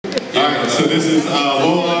So this is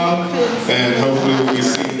WOHA, and hopefully we can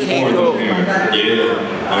see more of them here.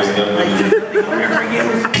 Yeah, most definitely.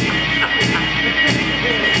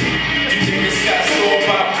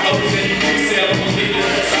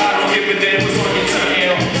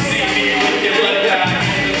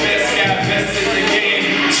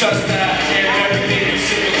 Trust that and everything you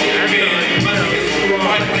should believe in. My niggas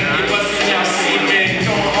right when you bustin' out semen,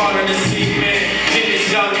 going hard on the semen. Hit this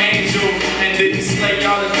young angel and didn't slay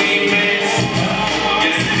all the demons.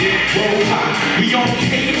 Yes, he did. WOHA. We only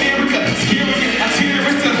hate America. Scary, a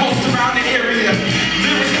terrorist and host around the area.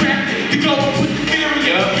 Lyrics crafted to go up with the theory.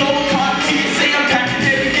 Global card TSA, I'm packing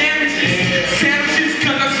heavy damages. Sandwiches,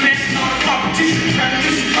 cause I'm smashing all the competition.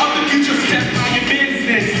 Practice of the future, step on your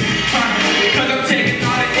business. Cause I'm taking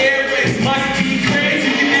all the airways. Must be crazy.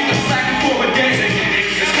 You think I'm slacking for a day?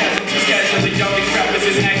 Just casually, y'all these rappers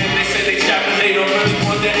is acting. They say they trapping, they don't really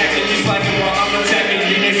want the action. You slacking while I'm attacking.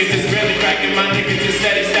 You niggas is barely cracking. My niggas is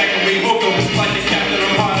steady stacking. We hook up like the captain,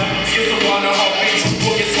 I'm harder. Get some water, heartbeats.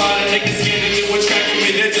 We'll get slaughter. Niggas scared to do what's tracking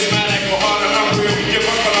me. They're just mad I go harder. I'm real. Give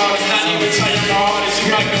up on all this. Not even trying my hardest.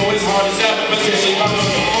 You might go as hard as ever, but especially if I'm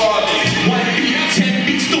looking farther. 1 beat, 10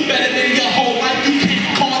 beats, still better than your whole life. You can't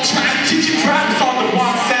call it trying to teach your drivers on the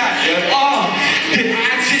wrong side. Did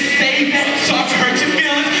I just say that? So I've hurt your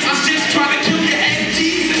feelings. I'm just trying to kill your ass.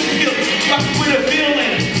 Jesus, fuck with a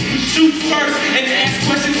villain. You shoot first and ask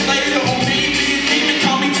questions later. Or maybe a demon,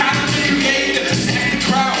 call me Tyler the Creator. Just ask the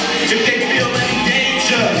crowd if they feel any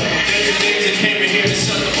danger. Danger came in here to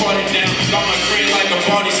shut the party down. Got my green like a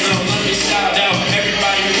party smell. Let me shout out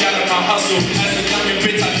everybody who got in my hustle. As a young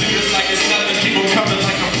bitch, I do this like it's nothing. Keep them coming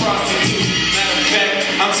like a prostitute. Matter of fact,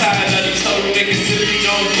 I'm tired of these whole niggas. If you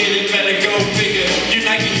don't get it, better go figure. You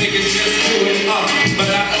Nike niggas just do it up,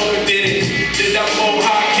 but I overdid it. Did that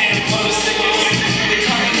WOHA can't flow the stickers. They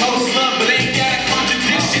call me most love, but ain't got a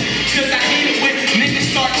contradiction. Cause I hate it when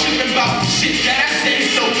niggas start tripping about shit that I say.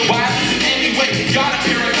 So why listen anyway? Got a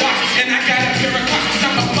paradox, and I got a paradox. Cause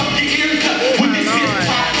I'ma fuck your ears up with this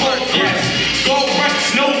hip-hop cold fresh. Gold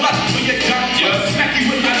rush, no luck when you're done. Smack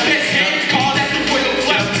you with my best hand, call that the royal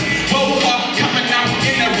flush. WOHA coming out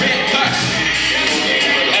in a red touch.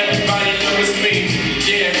 Everybody knows me,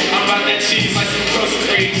 yeah, I'm about that cheese like some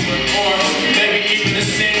groceries. Or maybe even a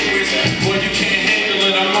sandwich. Boy, you can't handle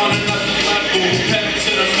it, I'm on another level. Pedal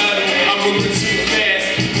to the metal, I'm moving too fast.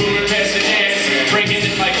 Moving past your ass, breaking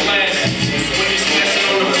it like glass. When you smash it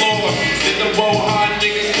on the floor, did the WOHA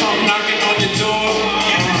niggas come knocking on your door?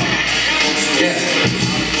 Yes,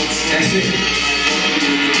 that's it.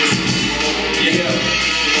 Yeah.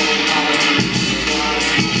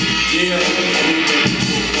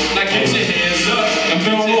 Now get your hands up. I'm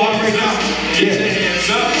feeling WOHA right now. Get your hands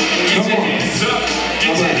up. Get your hands up.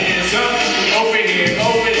 Get your hands up. Over here,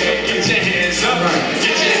 over there. Get your hands up.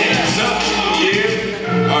 Get your hands up. Yeah.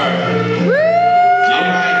 Alright.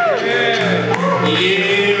 Alright. Yeah.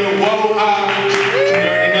 WOHA. You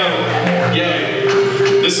already know. Yeah.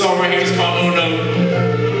 This song right here is called Uno.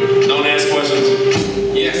 Don't ask questions.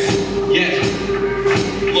 Yes. Yes.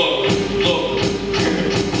 Look.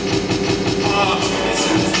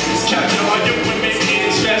 Capture all your women in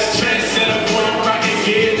stress, set up one rocket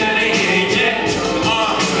gear that ain't here yet.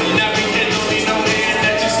 Now we can only know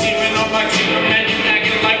that you're scheming on my kingdom and you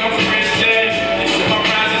acting like a princess. My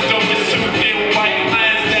rise is dope as two thin white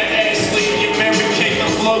lines that Ashley, your Mary Kate, the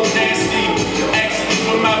flow nasty. Actually,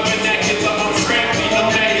 with my vernacular, I'm crafty, no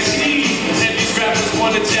magazines. And these rappers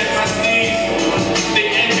wanna check my sneeze. They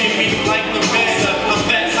envy me like the best. I'm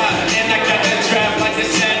that hot, and I got that trap like the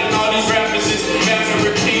Saturn. All these rappers is bound to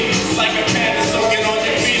repeat. Like a panda, so get on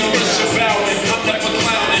your feet unless you're bowing. I'm never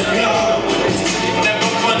clowning. Never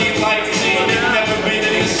funny like me. Never been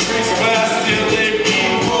in the streets, but I still live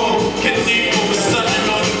evil. Can leave with something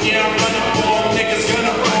on you. Yeah, I'm running for them. Niggas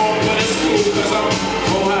gonna fall, but it's cool cause I'm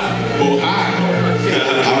WOHA. WOHA.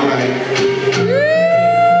 Alright.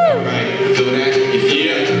 Alright. You feel that? You feel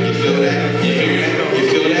that? You feel that? You feel that? You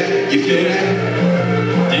feel that? You feel that?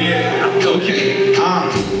 Yeah. Okay.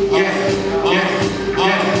 Yes.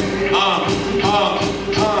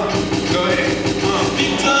 Go ahead.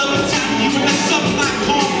 Big club attack you in the something like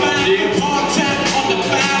cornband. Hard tap on the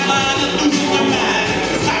bad line and losing your mind.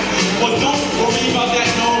 Well, don't worry about that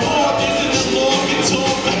no more. This is the law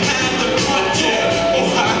guitar behind the front. Yeah.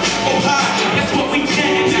 WOHA, that's what we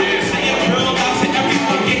jam now. Say it, girl, out to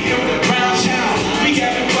everyone get here around town. We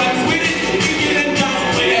having fun with it. We get it done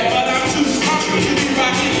with it, but I'm too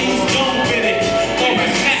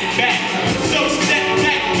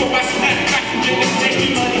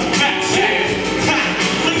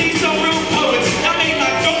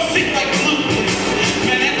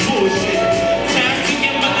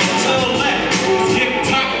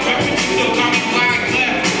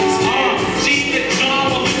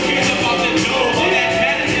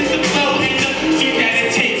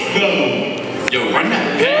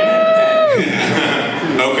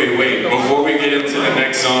wait. Before we get into the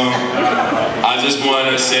next song, I just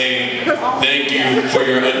want to say thank you for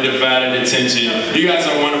your undivided attention. You guys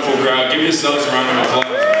are a wonderful crowd. Give yourselves a round of applause.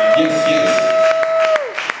 Yes, yes.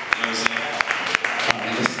 You know what I'm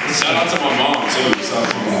saying? Shout out to my mom, too. Shout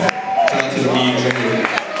Shout out to the moms right here.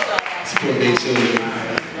 Support their children.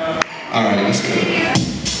 Alright, let's go.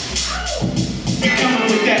 We coming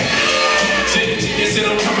with that. Genius and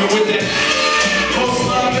I'm coming with that. Post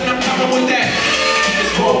love and I'm coming with that.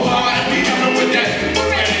 It's WOHA and we coming with that.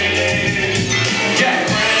 Yeah,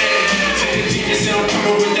 genius and I'm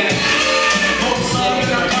coming with that. Post love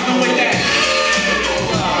and I'm coming with that.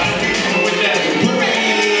 WOHA and we coming with that.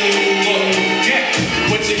 Yeah,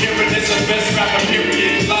 what you're hearing is the best rapper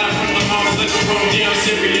period. Live from the mom's living room. Yeah, I'm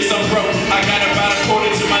serious, I'm broke. I got about a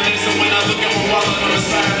quarter to my name, so when I look at my wallet, I'm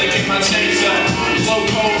inspired to get my change up. Low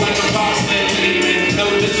cold like a bobsled team. No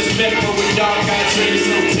disrespect, but we all got dreams.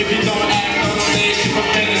 So if you don't act on the nation for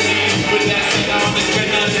fantasies, with that said, I don't expect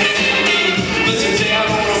nothing from me. Listen, Jay, I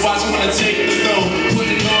don't wanna watch, wanna take the throne. Put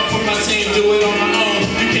it on for my team, do it on my own.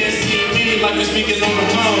 You can't see me like you're speaking on the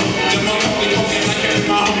phone. The motherfucker talking like I'm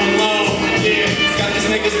my home alone. Yeah, got these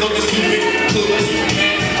niggas looking stupid, clueless.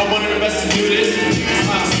 Man, I'm one of the best to do this.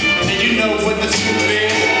 And you know what the truth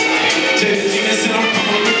is. Genius and I'm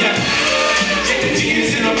coming with that.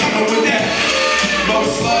 Genius and I'm coming with that.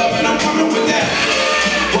 Most love and I'm coming with that.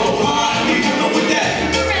 WOHA and we coming with that.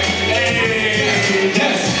 Hey,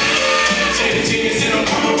 yes. Genius and I'm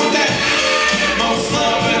coming with that. Most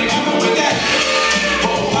love and I'm coming with that.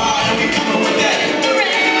 WOHA and we coming with that.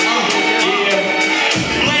 Yeah.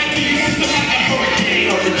 Blank to your system like a hurricane.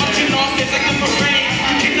 Punching off it's like a parade.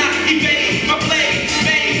 You cannot evade my blade.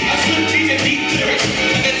 Made I should be the deep lyrics.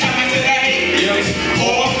 At the time I said I hate lyrics.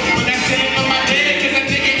 Or when I say it on my head, cause a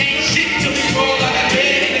nigga ain't shit till he roll out of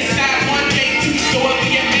bed. And decide one day to go up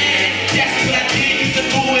be a man. That's what I did, used to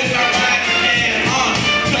do as I ride the man.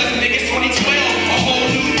 Cause niggas 2012, a whole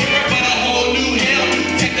new era, but a whole new hell.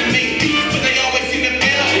 Tech to make beats, but they always seem to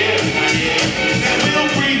fail. Now we don't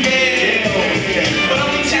breathe in. But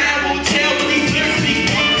only time will tell when these lyrics speak.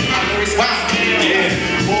 My lyrics wow.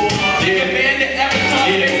 Yeah, man, the avatar,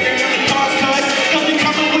 they're gonna cause we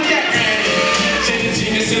coming with that.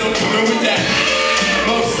 Genius and I'm coming with that.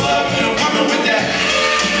 Most love and I'm coming with that.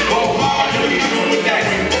 WOHA and we coming with that.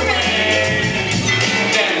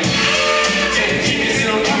 Genius and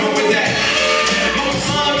I'm coming with that. Most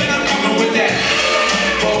love and I'm coming with that.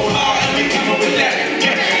 WOHA and we coming with that.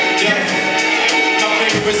 Yes. My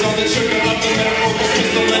finger is on the trigger of the metaphorical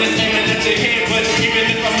pistol and it's aiming at your head. But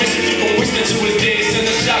even if I miss it, you gon' wish that you was dead. Send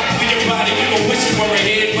a shot through your body, you gon' wish you were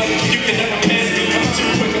ahead. But you can never pass me. I'm too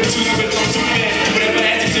quick, I'm too swift, I'm too fast. Whatever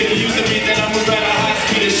adjective you use to me, then I move at a high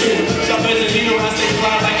speed and shoot. Shop as a needle, I stay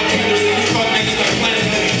fly like a candle. And these fuck niggas like plans,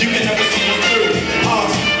 you can never see them through.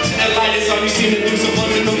 That light is all you seem to do.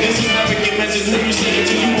 Subliminal answers never get mentioned. Then you say it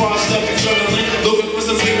till you washed up and struggling. Looking for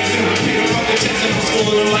some big thing. Peter fucking checks and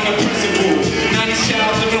schooling them like a principal. 90s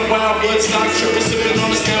child, living wild, blood stock, tripping, sipping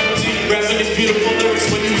on a scalpel tea. Rapping his beautiful lyrics.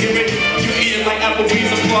 When you hear it, you eat it like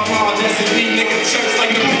Applebee's and plum hard. That's a neat nigga church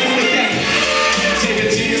like the coming with that.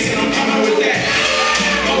 Genius and I'm coming with that.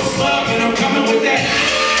 Most love and I'm coming with that.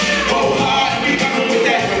 WOHA and we coming with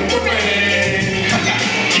that.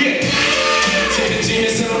 Yeah.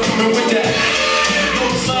 Genius and I'm coming with that.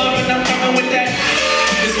 Most love and I'm coming with that.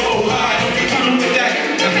 It's WOHA.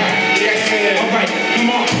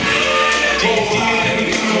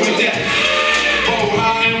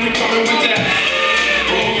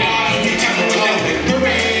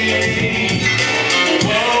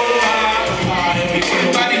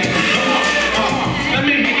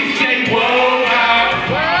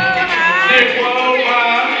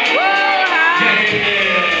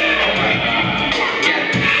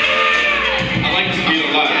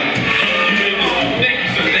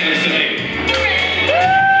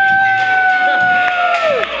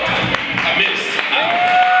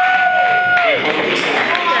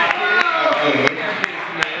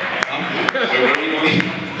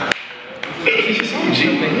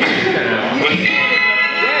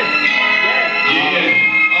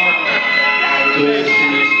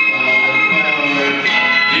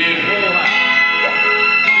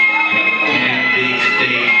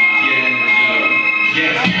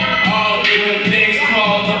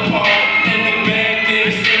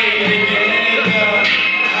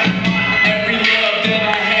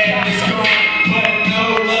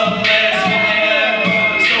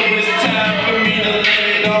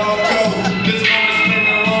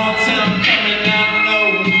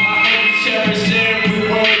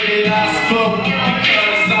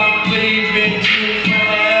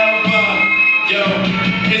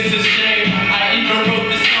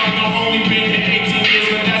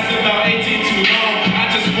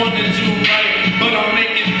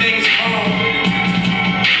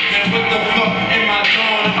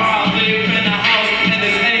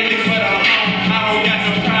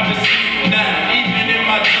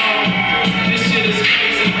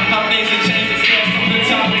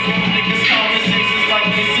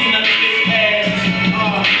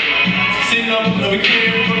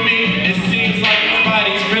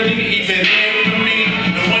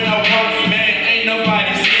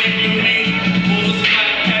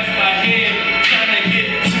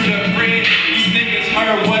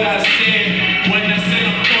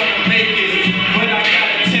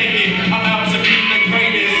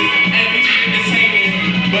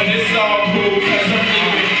 but it's all cool, cause I'm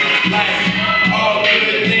living life. All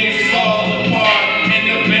good things fall apart, and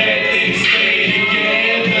the bad things stay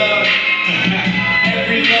together.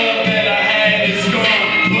 Every love that I had is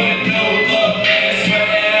gone, but no love lasts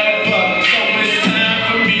forever. So it's time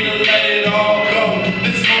for me to let it all go.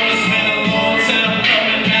 This moment's been a long time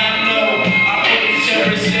coming, I know. I hope you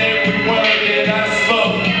cherish every word that I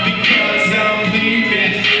spoke, because I'm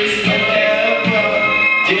leaving this forever.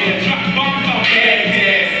 Yeah, drop bombs on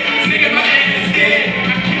Baghdad. Nigga, my man is dead.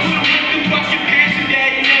 I killed him with the fucking passion that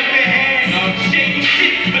he never had. Shady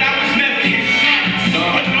shit, but I was never his son.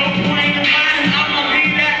 But no point in mine, I'ma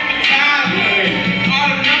leave that for time.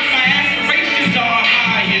 Hard enough, my aspirations are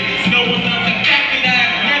higher. No one knows the fact that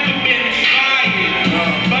I've never been inspired.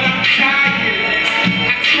 But I'm tired.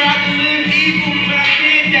 I tried to live evil, but I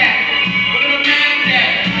did that. But I'm mad at that.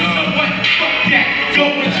 You know what? Fuck that.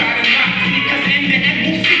 Go and try to knock me, cause in the end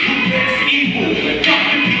we'll see who lives evil.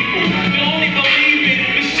 Fuck the people. They only believe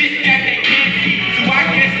in the shit that they can't see. So I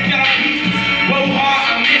guess y'all people, WOHA,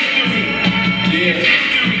 a mystery. It's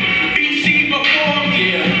history. BC before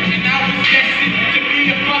me. And I was destined to be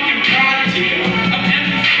a fucking prodigy. Of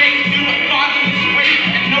empty space, through a fatherless waste,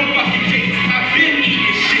 and no fucking taste. I've been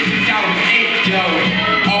eating shit since I was 8, yo.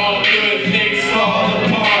 All good things fall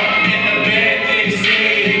apart, and the bad things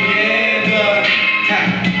stay together.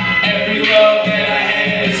 Every love that I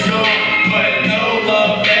had is gone, but no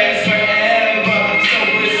love lasts forever. So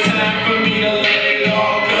it's time for me to let it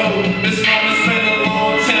all go. This moment's been a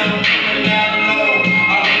long time coming, I know.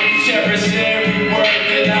 I hope you cherish every word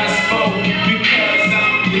that I spoke, because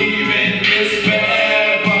I'm leaving this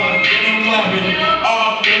forever. And I'm loving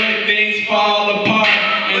all good things fall apart,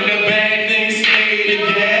 and the bad things stay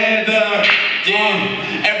together.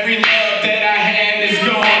 Yeah, every love that I had is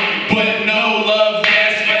gone, but no love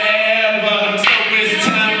lasts forever. So it's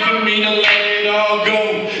time for me to let it all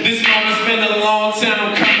go. This moment's been a long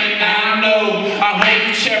time coming, I know. I hope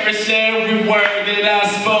you cherish every word that I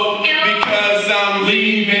spoke, because I'm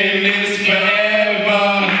leaving this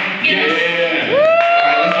forever. Yeah.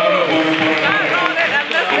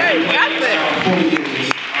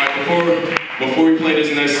 Before we play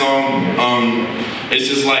this next song, it's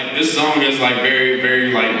just like, this song is like very,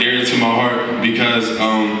 very like dear to my heart, because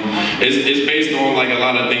it's based on like a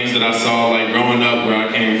lot of things that I saw like growing up where I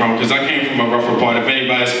came from, because I came from a rougher part. If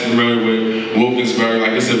anybody's familiar with Wilkinsburg,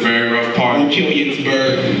 like it's a very rough part.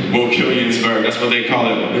 Wilkinsburg, that's what they call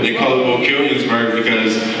it. They call it Wilkinsburg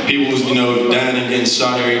because people was, you know, dying and getting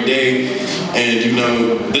shot every day. And you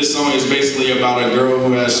know, this song is basically about a girl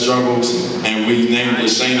who has struggles, and we named it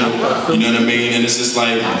Shayna, you know what I mean? And it's just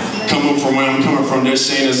like, coming from where I'm coming from, there's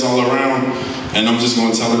Shayna's all around, and I'm just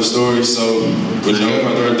gonna tell her story. So with no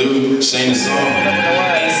further ado, Shayna's song.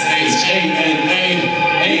 S-H-A-N-A,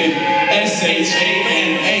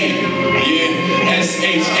 S-H-A-N-A, yeah,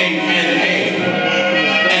 S-H-A-N-A,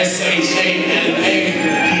 S-H-A-N-A, S-H-A-N-A,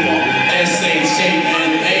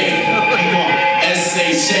 S-H-A-N-A,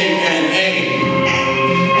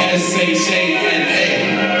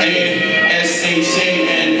 S-H-A-N-A,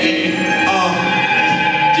 S-H-A-N-A,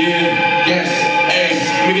 yeah, yes,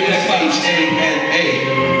 we get that clap, S-H-A-N-A,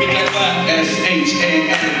 get that clap,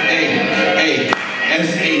 S-H-A-N-A,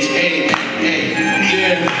 S-H-A-N-A,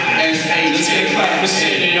 yeah, S-H-A-N-A, let's get a clap for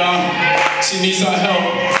Shayna, y'all, she needs our help,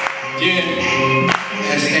 yeah,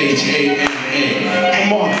 S-H-A-N-A,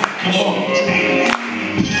 come on,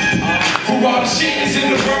 for all the Shaynas in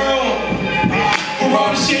the world, for all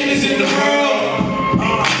the Shaynas in the world,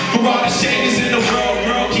 for all the Shaynas in the world,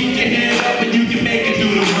 girl, keep your hand up and you can make it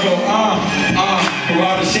through the world. For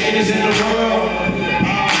all the Shaynas in the world,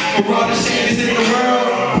 for all the Shaynas in the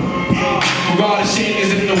world, for all the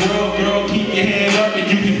Shaynas in the world, girl, keep your hand up and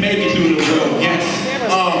you can make it through the world. Yes.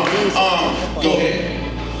 Go ahead.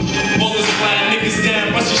 Bullets flying, niggas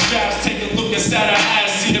down, bust your straps, take a look inside her eyes,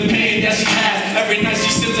 see the pain that she has. Every night she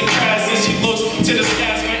sits and cries and she looks to the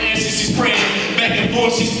skies for answers. She's praying, back and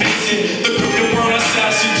forth she's pacing. The crooked world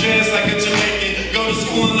outside, she dressed like a Jamaican. Go to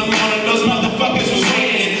school in the morning, those motherfuckers was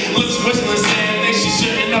waiting. Looks whistling, saying things she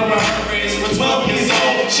shouldn't know at her age. For 12 years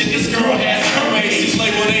old, shit, this girl has her age. She's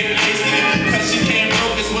labeled ADHD, cause she can't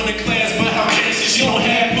focus when in class, but how can she? She don't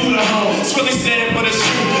have food at home. It's really sad, but it's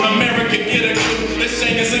true. America, get a clue. This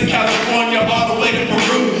Shayna's in California, all the way to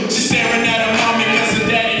Peru. She's staring at her mommy cause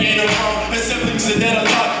her daddy ain't around. Her siblings are dead a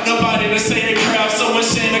lot, nobody to say they proud. So when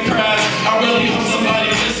Shayna cries, I really hope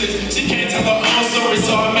somebody listens. She can't tell her own story,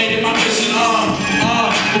 so I made it my mission.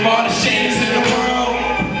 For all the Shaynas in the world,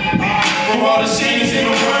 for all the Shaynas in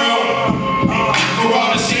the world, for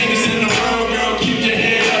all the Shaynas in the world, girl, keep your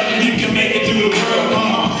head up and you can make it through the world.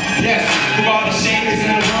 Yes, for all the Shaynas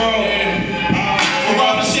in the world, for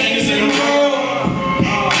all the Shaynas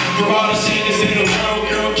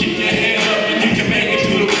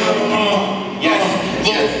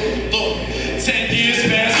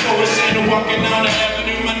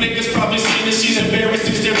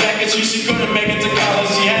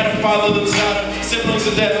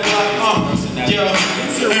to death like, yeah.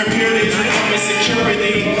 Impurities,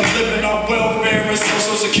 insecurity, living off welfare and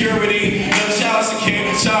social security. No child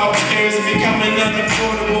security, child care is becoming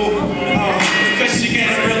unaffordable. Because she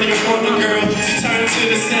can't really afford the girl. She turned to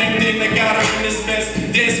the same thing that got her in this mess.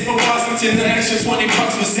 Dancing for Washington, the extra 20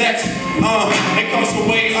 bucks for sex. It goes for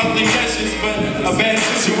way ugly measures, but a bad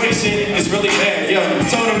situation is really bad. Yeah,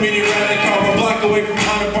 told her meet her around the car a block away from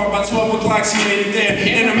Hunter Park. By 12 o'clock, she made it there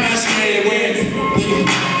in a masquerade way.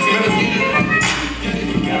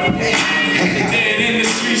 Dead in the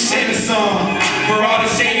street, shade a song for all the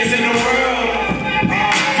shaders in the world.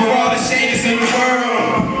 For all the shaders in the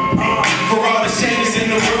world. For all the shaders in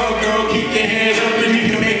the world, girl, keep your head up and you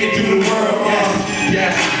can make it through the world. Yes,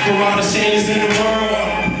 yes. For all the shaders in the world.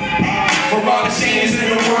 For all the shaders in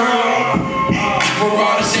the world. For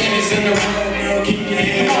all the shaders in the world, girl, keep your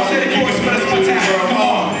head up and you can make it through the world.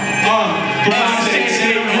 For all the shaders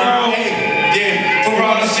in the world. Yeah, for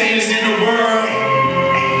all the shaders in the world.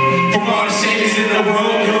 For all the shaders in the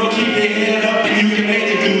world, girl, keep your head up and you can make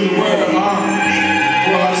it through the world.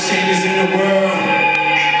 For all the shaders in the world.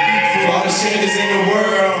 For all the shaders in the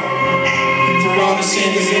world. For all the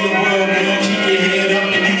shaders in the world, girl, keep your head up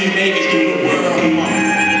and you can make it through the world. Come on.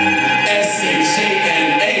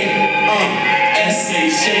 S-H-A-N-A.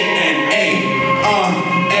 S-H-A-N-A.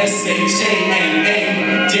 S-H-A-N-A.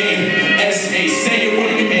 Yeah. S-H. Say it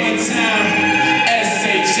with me one time.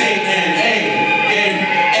 S-H-A-N-A.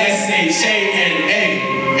 S-H-A-N-A,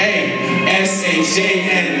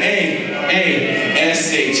 S-H-A-N-A,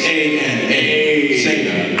 S-H-A-N-A. Say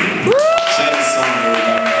that. Say that song,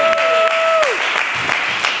 everybody.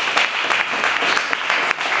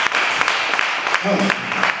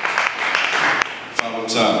 Five up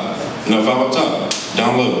top. No, five up top.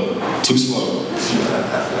 Down low. Too slow.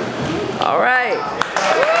 All right.